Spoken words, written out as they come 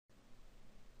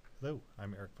Hello,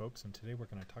 I'm Eric Folks, and today we're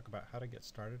going to talk about how to get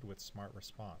started with Smart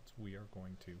Response. We are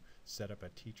going to set up a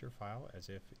teacher file as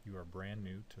if you are brand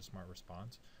new to Smart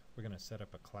Response. We're going to set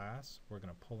up a class. We're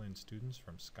going to pull in students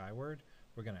from Skyward.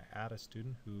 We're going to add a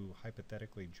student who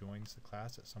hypothetically joins the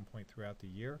class at some point throughout the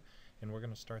year, and we're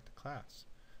going to start the class.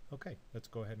 Okay, let's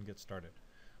go ahead and get started.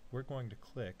 We're going to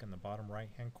click in the bottom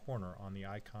right-hand corner on the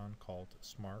icon called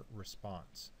Smart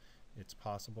Response. It's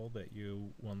possible that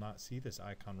you will not see this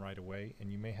icon right away, and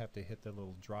you may have to hit the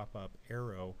little drop-up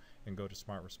arrow and go to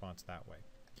Smart Response that way.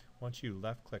 Once you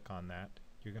left-click on that,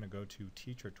 you're going to go to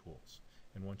Teacher Tools.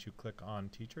 And once you click on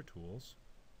Teacher Tools,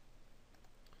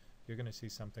 you're going to see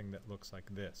something that looks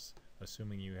like this,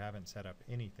 assuming you haven't set up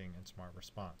anything in Smart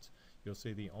Response. You'll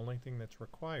see the only thing that's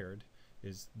required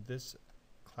is this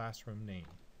classroom name.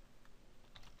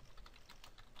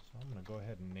 So I'm going to go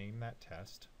ahead and name that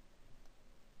test.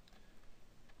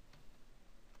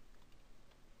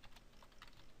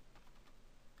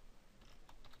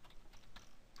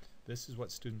 This is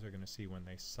what students are going to see when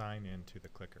they sign into the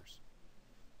clickers.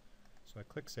 So I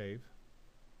click Save.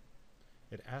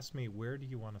 It asks me, where do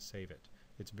you want to save it?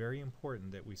 It's very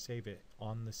important that we save it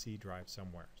on the C drive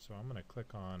somewhere. So I'm going to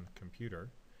click on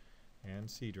Computer and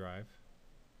C drive,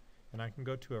 and I can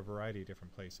go to a variety of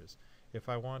different places. If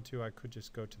I want to, I could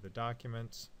just go to the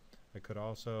Documents. I could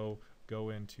also go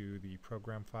into the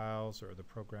Program Files or the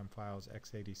Program Files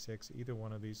x86, either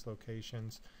one of these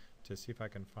locations, to see if I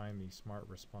can find the Smart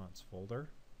Response folder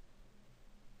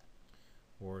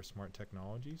or Smart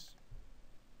Technologies.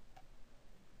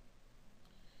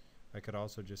 I could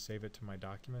also just save it to my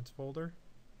Documents folder.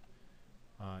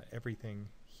 Everything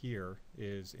here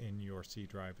is in your C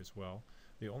drive as well.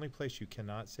 The only place you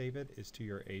cannot save it is to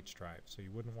your H drive, so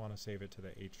you wouldn't want to save it to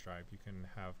the H drive. You can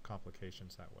have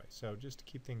complications that way. So just to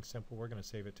keep things simple, we're going to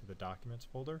save it to the Documents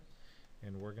folder,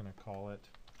 and we're going to call it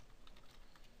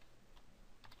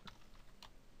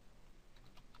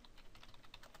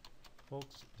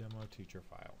Folks Demo Teacher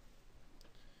File.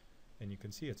 And you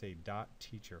can see it's a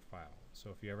 .teacher file. So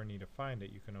if you ever need to find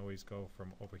it, you can always go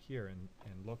from over here and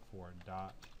look for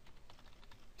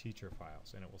 .teacher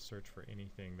files, and it will search for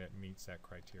anything that meets that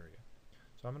criteria.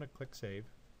 So I'm going to click Save,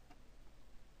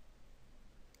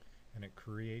 and it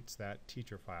creates that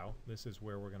teacher file. This is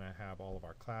where we're going to have all of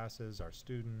our classes, our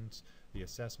students, the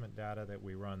assessment data that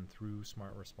we run through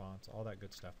Smart Response. All that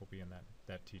good stuff will be in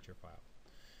that teacher file.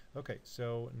 Okay,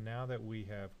 so now that we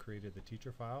have created the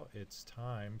teacher file, it's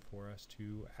time for us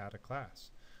to add a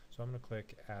class. So I'm going to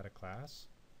click Add a Class.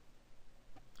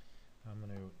 I'm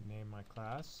going to name my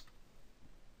class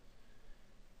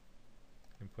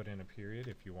and put in a period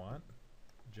if you want.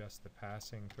 Adjust the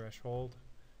passing threshold.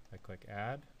 I click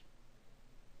Add.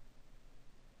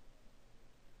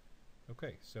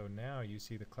 Okay, so now you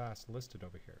see the class listed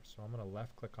over here. So I'm going to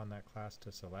left click on that class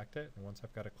to select it, and once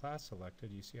I've got a class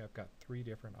selected, you see I've got three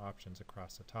different options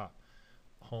across the top.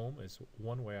 Home is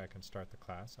one way I can start the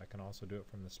class. I can also do it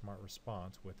from the Smart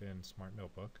Response within Smart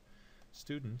Notebook.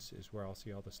 Students is where I'll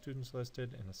see all the students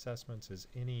listed, and assessments is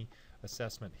any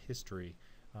assessment history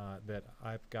that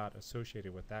I've got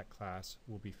associated with that class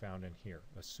will be found in here,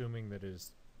 assuming that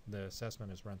the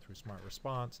assessment is run through Smart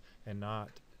Response and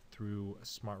not through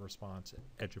Smart Response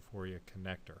Eduphoria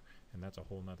connector, and that's a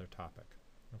whole nother topic.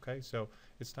 Okay, so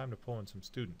it's time to pull in some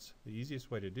students. The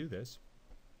easiest way to do this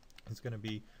is going to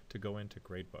be to go into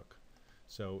Gradebook.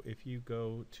 So if you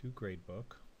go to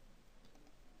Gradebook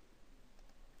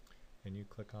and you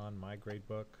click on My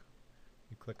Gradebook,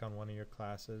 you click on one of your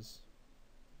classes,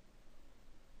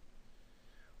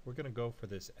 we're going to go for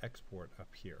this export up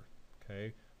here.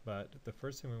 Okay, but the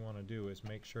first thing we want to do is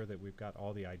make sure that we've got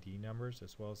all the ID numbers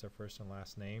as well as their first and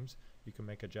last names. You can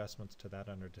make adjustments to that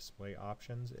under Display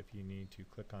Options. If you need to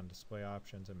click on Display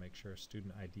Options and make sure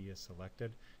Student ID is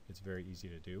selected, it's very easy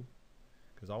to do,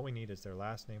 because all we need is their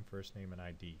last name, first name, and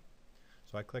ID.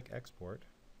 So I click Export,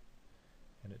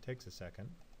 and it takes a second,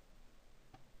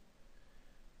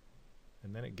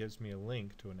 and then it gives me a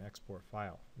link to an export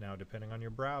file. Now, depending on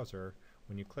your browser,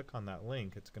 when you click on that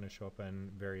link, it's going to show up in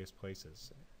various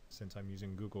places. Since I'm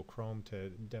using Google Chrome to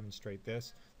demonstrate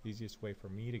this, the easiest way for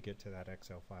me to get to that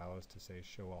Excel file is to say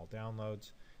Show All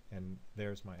Downloads, and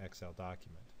there's my Excel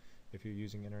document. If you're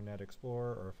using Internet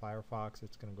Explorer or Firefox,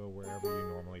 it's going to go wherever you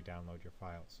normally download your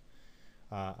files.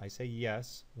 I say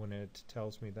yes when it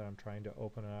tells me that I'm trying to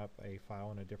open up a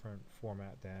file in a different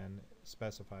format than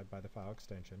specified by the file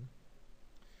extension.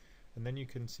 And then you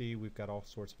can see we've got all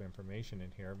sorts of information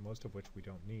in here, most of which we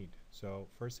don't need. So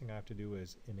first thing I have to do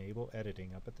is enable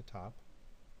editing up at the top.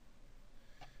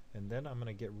 And then I'm going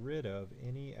to get rid of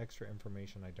any extra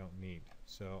information I don't need.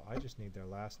 So I just need their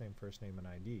last name, first name, and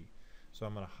ID. So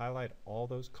I'm going to highlight all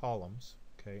those columns,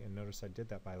 okay, and notice I did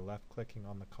that by left clicking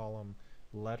on the column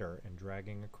letter and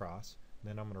dragging across.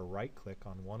 Then I'm going to right click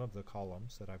on one of the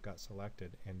columns that I've got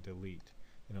selected and delete,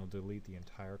 and it'll delete the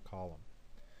entire column.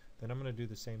 Then I'm going to do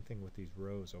the same thing with these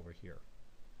rows over here.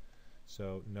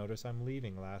 So notice I'm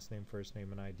leaving last name, first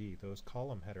name, and ID. Those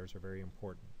column headers are very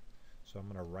important. So I'm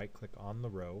going to right click on the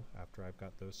row after I've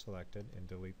got those selected and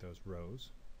delete those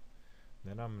rows.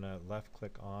 Then I'm going to left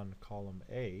click on column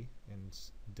A and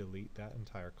delete that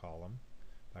entire column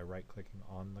by right clicking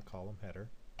on the column header.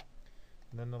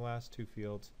 And then the last two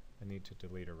fields I need to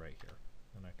delete are right here.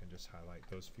 And I can just highlight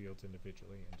those fields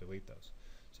individually and delete those.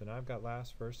 So now I've got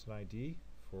last, first, and ID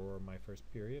for my first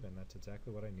period, and that's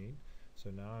exactly what I need. So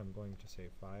now I'm going to say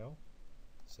File,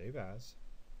 Save As.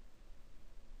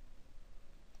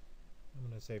 I'm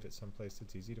going to save it someplace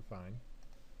that's easy to find.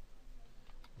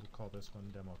 We'll call this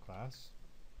one Demo Class.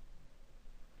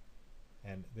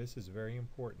 And this is very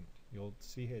important. You'll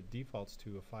see it defaults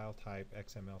to a file type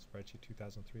XML spreadsheet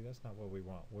 2003. That's not what we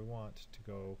want. We want to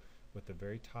go with the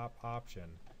very top option,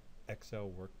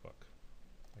 Excel Workbook.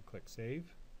 I click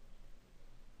Save.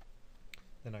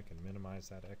 Then I can minimize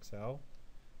that Excel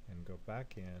and go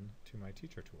back in to my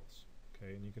teacher tools.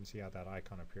 Okay, and you can see how that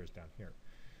icon appears down here.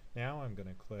 Now I'm going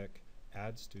to click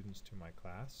Add Students to my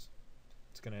class.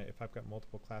 It's going to, if I've got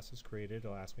multiple classes created,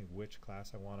 it'll ask me which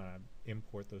class I want to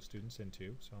import those students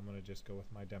into. So I'm going to just go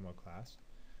with my demo class.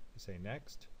 I say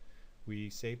Next. We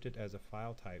saved it as a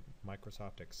file type,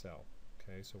 Microsoft Excel.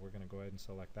 Okay, so we're going to go ahead and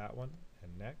select that one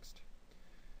and Next.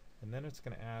 And then it's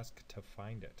going to ask to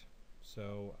find it.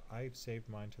 So I've saved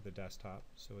mine to the desktop,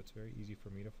 so it's very easy for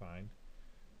me to find.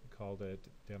 We called it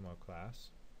Demo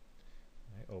Class.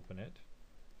 I open it.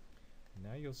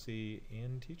 Now you'll see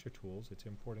in Teacher Tools it's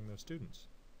importing those students.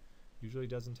 Usually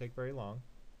doesn't take very long,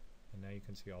 and now you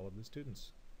can see all of the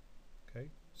students. Okay,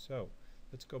 so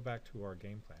let's go back to our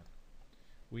game plan.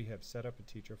 We have set up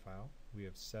a teacher file, we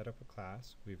have set up a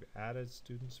class, we've added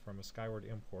students from a Skyward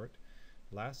import.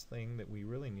 Last thing that we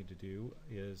really need to do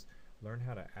is learn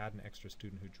how to add an extra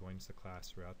student who joins the class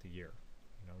throughout the year.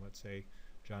 You know, let's say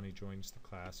Johnny joins the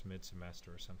class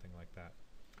mid-semester or something like that.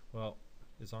 Well,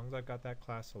 as long as I've got that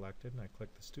class selected and I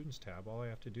click the Students tab, all I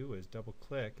have to do is double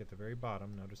click at the very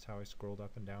bottom. Notice how I scrolled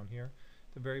up and down here.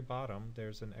 At the very bottom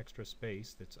there's an extra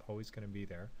space that's always going to be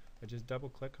there. I just double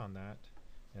click on that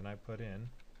and I put in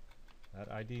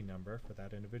that ID number for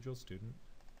that individual student.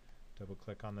 Double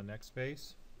click on the next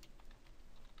space,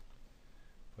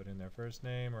 put in their first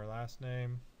name or last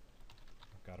name.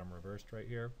 I've got them reversed right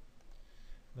here.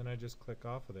 Then I just click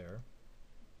off of there.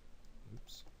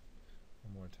 Oops.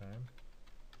 One more time.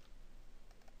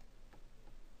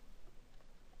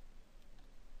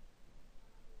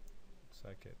 Looks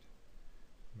like it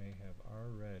may have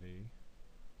already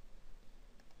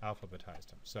alphabetized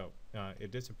them. So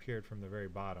it disappeared from the very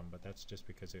bottom, but that's just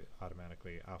because it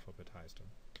automatically alphabetized them.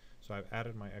 So I've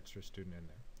added my extra student in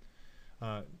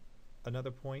there.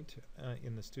 Another point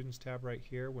in the Students tab right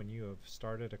here, when you have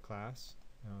started a class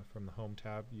from the Home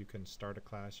tab, you can start a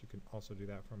class. You can also do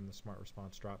that from the Smart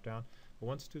Response drop-down. But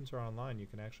once students are online, you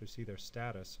can actually see their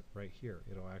status right here.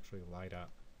 It'll actually light up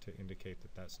to indicate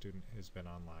that that student has been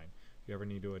online. If you ever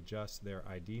need to adjust their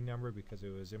ID number because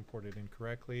it was imported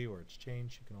incorrectly or it's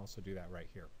changed, you can also do that right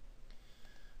here.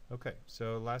 Okay,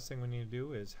 so last thing we need to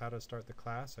do is how to start the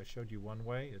class. I showed you one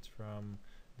way. It's from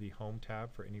the Home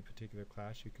tab for any particular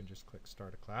class. You can just click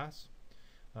Start a Class.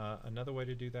 Another way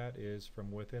to do that is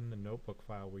from within the notebook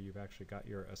file where you've actually got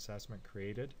your assessment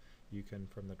created. You can,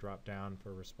 from the drop down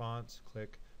for response,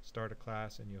 click Start a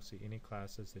Class and you'll see any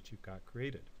classes that you've got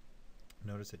created.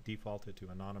 Notice it defaulted to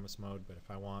anonymous mode, but if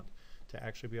I want to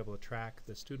actually be able to track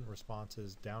the student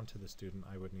responses down to the student,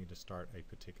 I would need to start a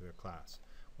particular class.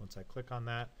 Once I click on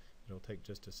that, it'll take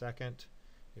just a second.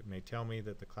 It may tell me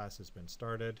that the class has been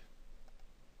started.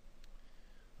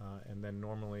 And then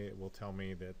normally it will tell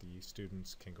me that the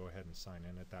students can go ahead and sign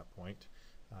in at that point.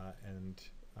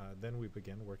 Then we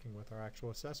begin working with our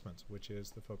actual assessments, which is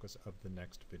the focus of the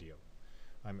next video.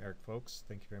 I'm Eric Folks.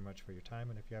 Thank you very much for your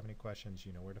time, and if you have any questions,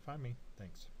 you know where to find me.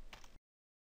 Thanks.